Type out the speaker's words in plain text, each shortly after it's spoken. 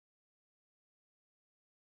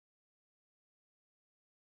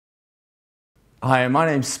Hi, my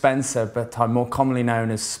name's Spencer, but I'm more commonly known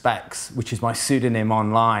as Spex, which is my pseudonym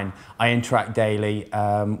online. I interact daily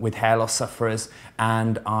with hair loss sufferers,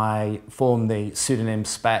 and I formed the pseudonym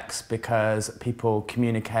Spex because people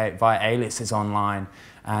communicate via aliases online,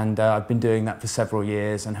 and I've been doing that for several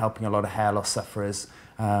years and helping a lot of hair loss sufferers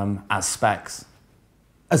as Spex.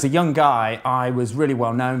 As a young guy, I was really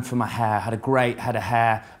well known for my hair, had a great head of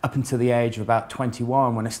hair up until the age of about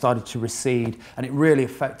 21 when I started to recede, and it really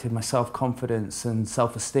affected my self-confidence and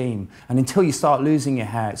self-esteem. And until you start losing your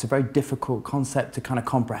hair, it's a very difficult concept to kind of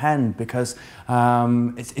comprehend because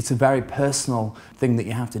it's a very personal thing that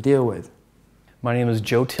you have to deal with. My name is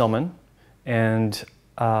Joe Tillman, and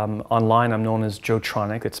online I'm known as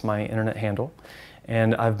Jotronic. It's my internet handle.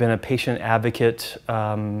 And I've been a patient advocate,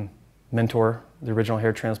 mentor, the original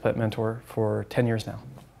hair transplant mentor, for 10 years now.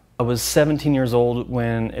 I was 17 years old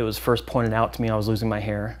when it was first pointed out to me I was losing my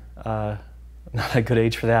hair. Not a good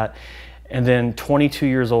age for that. And then 22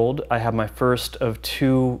 years old, I had my first of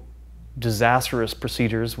two disastrous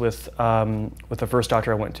procedures with the first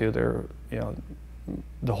doctor I went to. They're,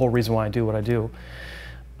 the whole reason why I do what I do.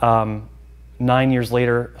 9 years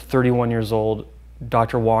later, 31 years old,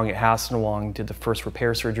 Dr. Wong at Hassan Wong did the first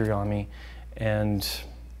repair surgery on me, and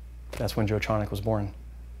that's when Jotronic was born.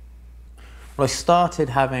 Well, I started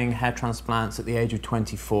having hair transplants at the age of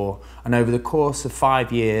 24, and over the course of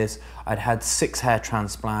 5 years, I'd had 6 hair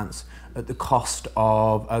transplants at the cost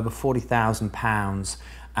of over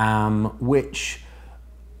 £40,000, which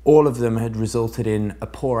all of them had resulted in a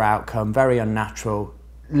poor outcome, very unnatural,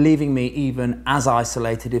 leaving me even as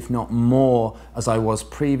isolated, if not more, as I was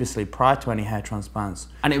previously prior to any hair transplants.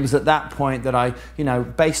 And it was at that point that I,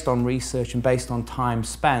 based on research and based on time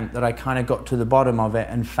spent, that I kind of got to the bottom of it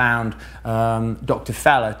and found Dr.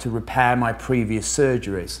 Feller to repair my previous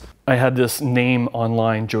surgeries. I had this name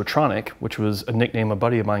online, Jotronic, which was a nickname a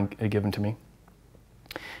buddy of mine had given to me.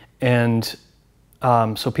 And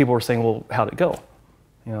so people were saying, well, how'd it go?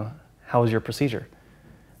 How was your procedure?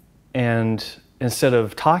 And instead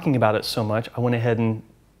of talking about it so much, I went ahead and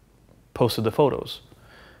posted the photos.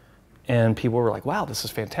 And people were like, wow, this is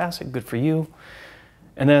fantastic, good for you.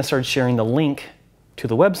 And then I started sharing the link to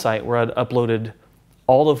the website where I'd uploaded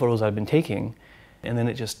all the photos I'd been taking, and then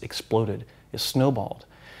it just exploded, it snowballed.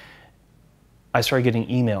 I started getting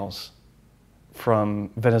emails from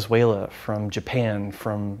Venezuela, from Japan,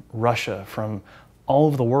 from Russia, from all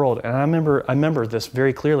over the world. And I remember this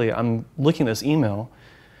very clearly. I'm looking at this email,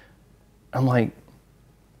 I'm like,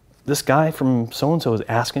 this guy from so-and-so is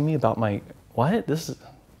asking me about my, what? This is,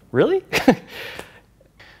 really?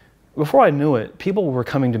 Before I knew it, people were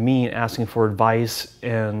coming to me and asking for advice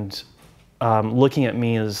and looking at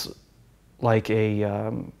me as like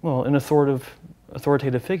an authoritative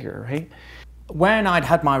figure, right? When I'd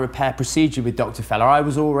had my repair procedure with Dr. Feller, I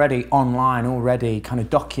was already online, already kind of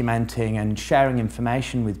documenting and sharing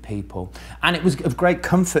information with people. And it was of great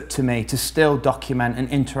comfort to me to still document and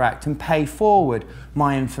interact and pay forward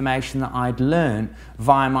my information that I'd learned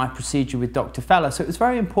via my procedure with Dr. Feller. So it was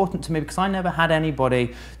very important to me because I never had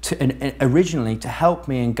anybody originally to help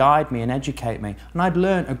me and guide me and educate me. And I'd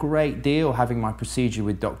learned a great deal having my procedure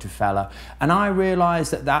with Dr. Feller. And I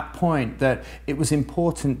realized at that point that it was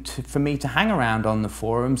important for me to hang around on the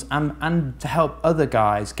forums and to help other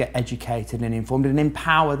guys get educated and informed and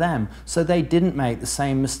empower them so they didn't make the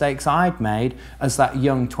same mistakes I'd made as that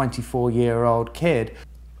young 24-year-old kid.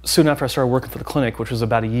 Soon after I started working for the clinic, which was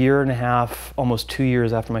about 1.5 years, almost 2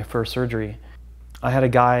 years after my first surgery, I had a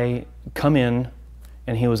guy come in,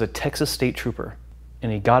 and he was a Texas State Trooper,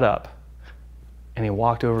 and he got up and he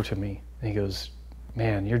walked over to me and he goes,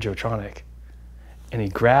 man, you're Jotronic. And he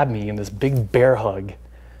grabbed me in this big bear hug,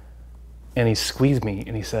 and he squeezed me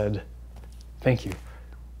and he said, thank you.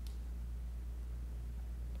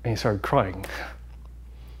 And he started crying.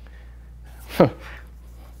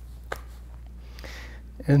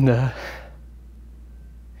 And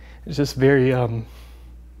it's just very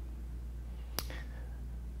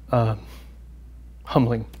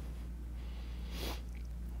humbling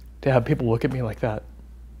to have people look at me like that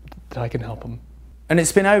I can help them. And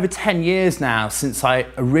it's been over 10 years now since I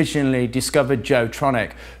originally discovered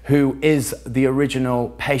Jotronic, who is the original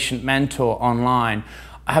patient mentor online.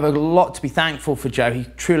 I have a lot to be thankful for Joe. He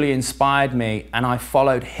truly inspired me, and I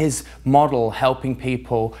followed his model helping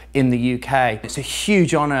people in the UK. It's a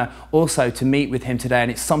huge honor also to meet with him today, and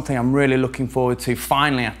it's something I'm really looking forward to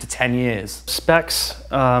finally after 10 years.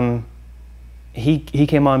 Spex, he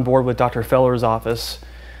came on board with Dr. Feller's office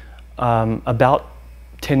about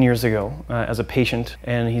 10 years ago as a patient,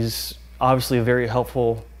 and he's obviously a very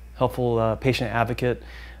helpful patient advocate.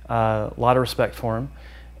 A lot of respect for him,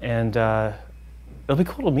 and it'll be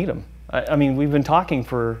cool to meet him. I mean, we've been talking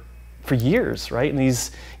for years, right? And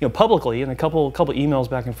these, you know, publicly, and a couple emails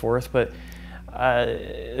back and forth, but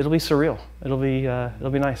it'll be surreal. It'll be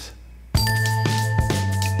nice.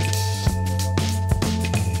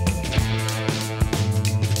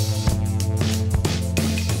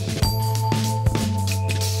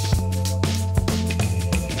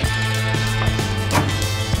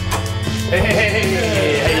 Hey, how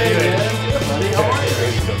you doing? Good, buddy. How are you?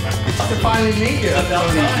 Nice to finally meet you.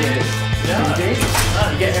 Yeah. Indeed.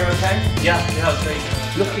 You get here okay? Yeah, it's great.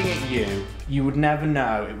 Looking at you, you would never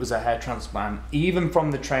know it was a hair transplant, even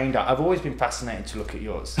from the trained eye. I've always been fascinated to look at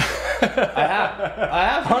yours. I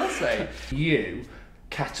have, honestly. You,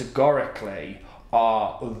 categorically,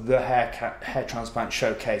 are the hair transplant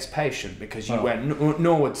showcase patient, because you went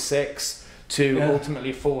Norwood 6 to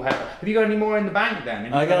ultimately full hair. Have you got any more in the bank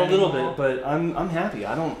then? I got a little bit, but I'm happy.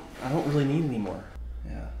 I don't really need any more.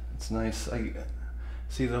 Yeah, it's nice. I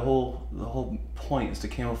see the whole point is to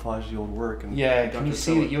camouflage the old work. And yeah, can you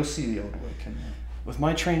see that? You'll see the old work. Can you? With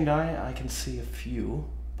my trained eye, I can see a few,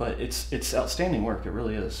 but it's outstanding work. It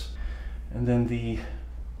really is. And then the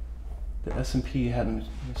S&P hadn't.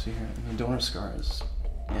 Let's see here. The donor scars.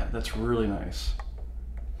 Yeah, that's really nice.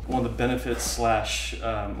 One of the benefits slash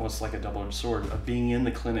what's like a double-edged sword of being in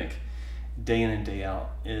the clinic day in and day out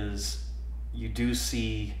is you do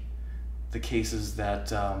see the cases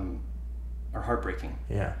that are heartbreaking.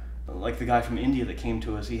 Yeah. Like the guy from India that came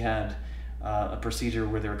to us, he had a procedure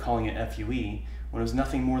where they were calling it FUE when it was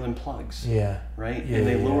nothing more than plugs. Yeah. Right? Yeah, and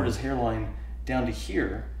they lowered his hairline down to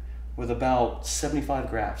here with about 75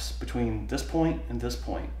 grafts between this point and this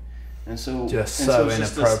point. And so so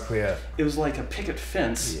inappropriate. It was like a picket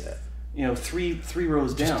fence, you know, three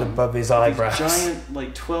rows down. Just above his eyebrows. Giant,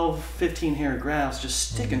 like 12, 15 hair grafts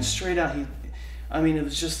just sticking straight out. I mean, it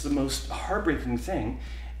was just the most heartbreaking thing.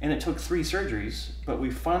 And it took 3 surgeries, but we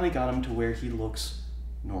finally got him to where he looks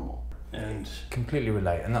normal. And completely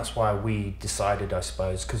relate. And that's why we decided, I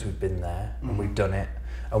suppose, because we've been there and we've done it.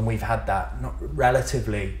 And we've had that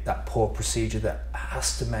that poor procedure that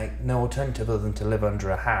has to make no alternative other than to live under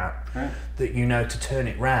a hat. Right. That you know to turn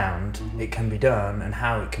it round, it can be done, and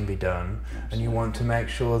how it can be done. Absolutely. And you want to make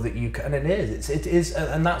sure that you can. And it is,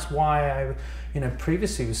 and that's why I, you know,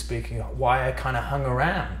 previously was speaking why I kind of hung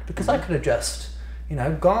around, because I could have just, you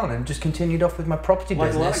know, gone and just continued off with my property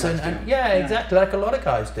business, and exactly like a lot of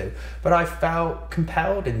guys do. But I felt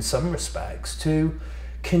compelled in some respects to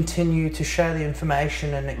continue to share the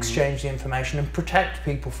information and exchange the information and protect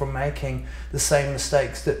people from making the same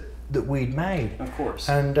mistakes that we'd made. Of course.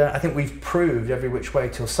 And I think we've proved every which way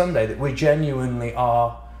till Sunday that we genuinely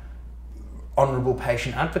are honourable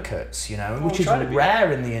patient advocates, you know, which is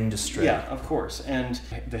rare in the industry. Yeah, of course. And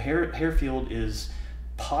the hair field is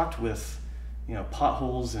pocked with, you know,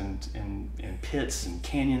 potholes and pits and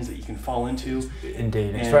canyons that you can fall into.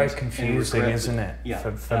 Indeed. It's very confusing, isn't it? Yeah, for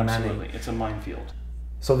absolutely. many. It's a minefield.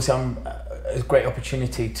 So obviously it's a great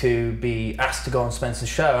opportunity to be asked to go on Spencer's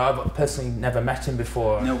show. I've personally never met him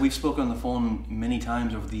before. No, we've spoken on the phone many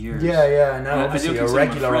times over the years. Yeah, no, obviously you're a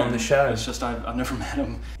regular on the show. It's just I've never met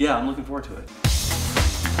him. Yeah, I'm looking forward to it.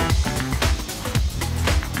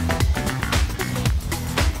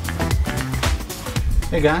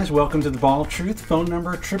 Hey guys, welcome to the Ball of Truth. Phone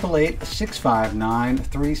number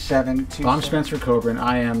 888-659-3727. I'm Spencer Kobren.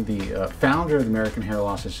 I am the founder of the American Hair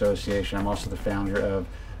Loss Association. I'm also the founder of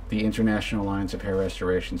the International Alliance of Hair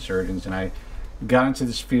Restoration Surgeons, and I got into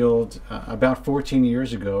this field about 14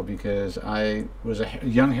 years ago because I was a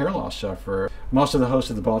young hair loss sufferer. I'm also the host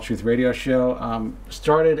of the Ball of Truth radio show.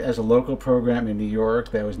 Started as a local program in New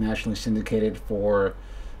York that was nationally syndicated for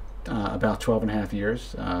about 12 and a half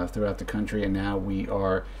years throughout the country, and now we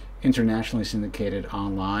are internationally syndicated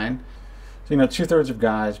online. So, you know, 2/3 of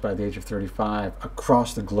guys by the age of 35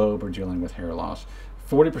 across the globe are dealing with hair loss.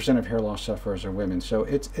 40% of hair loss sufferers are women, so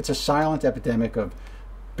it's a silent epidemic of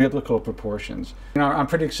biblical proportions. You know, I'm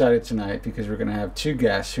pretty excited tonight because we're going to have 2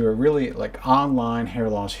 guests who are really like online hair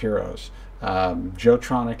loss heroes.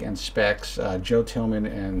 Jotronic and Spex, Joe Tillman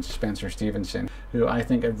and Spencer Stevenson, who I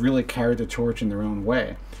think have really carried the torch in their own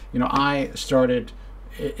way. You know, I started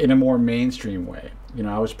in a more mainstream way. You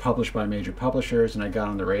know, I was published by major publishers and I got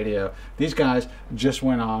on the radio. These guys just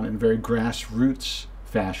went on in very grassroots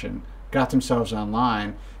fashion, got themselves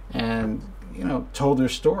online and, you know, told their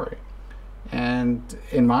story. And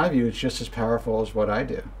in my view, it's just as powerful as what I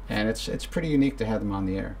do. And it's pretty unique to have them on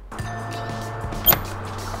the air.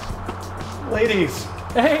 Ladies,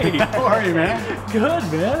 hey, how are you, man? Good,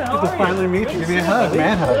 man. How Good to finally meet you. Give me a hug,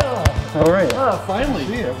 man hug. How are you? Oh, finally.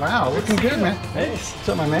 Yeah, wow, looking good, man. Hey. What's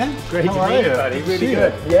up, my man? Great to meet you, buddy. Really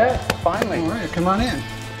good. Yeah, finally. All right, come on in.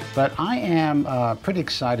 But I am pretty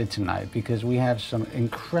excited tonight because we have some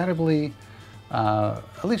incredibly,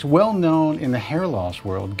 at least well-known in the hair loss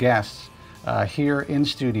world, guests here in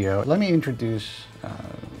studio. Let me introduce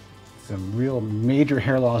some real major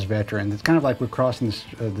hair loss veterans. It's kind of like we're crossing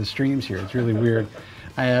the streams here. It's really weird.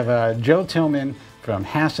 I have Joe Tillman from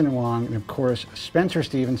Hassan & Wong, and of course Spencer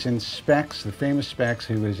Stevenson, Spex, the famous Spex,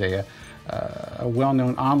 who is a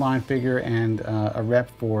well-known online figure and a rep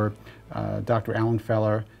for Dr. Alan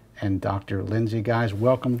Feller and Dr. Lindsay. Guys,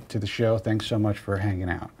 welcome to the show. Thanks so much for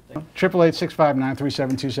hanging out.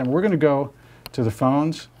 888-659-3727. We're going to go to the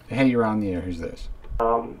phones. Hey, you're on the air. Who's this?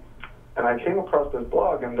 And I came across this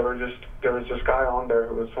blog, and there was this guy on there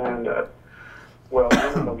who was saying that, well,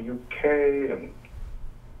 in the UK and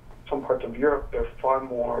some parts of Europe, they're far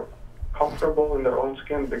more comfortable in their own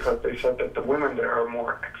skin because they said that the women there are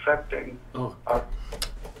more accepting.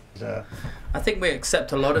 I think we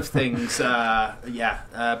accept a lot of things, but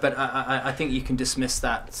I think you can dismiss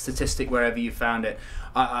that statistic wherever you found it.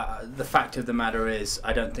 The fact of the matter is,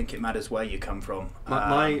 I don't think it matters where you come from.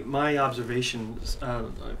 My observations,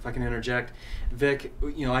 if I can interject, Vic,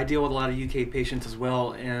 you know, I deal with a lot of UK patients as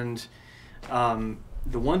well, and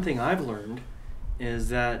the one thing I've learned is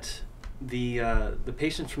that the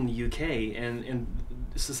patients from the UK and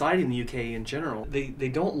society in the UK in general, they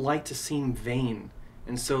don't like to seem vain.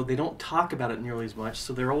 And so they don't talk about it nearly as much,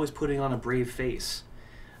 so they're always putting on a brave face.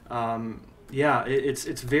 Yeah,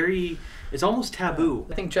 it's almost taboo.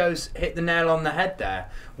 I think Joe's hit the nail on the head there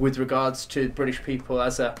with regards to British people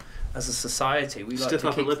as a society. We Stiff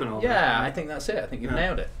upper lip and all. Yeah, I think that's it. I think you've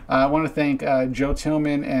nailed it. I want to thank Joe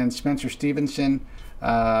Tillman and Spencer Stevenson,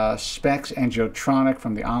 Spex and Jotronic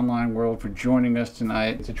from the online world for joining us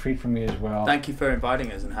tonight. It's a treat for me as well. Thank you for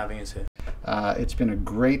inviting us and having us here. It's been a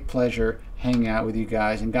great pleasure hanging out with you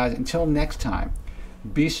guys. And guys, until next time,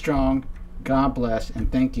 be strong, God bless,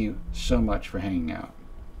 and thank you so much for hanging out.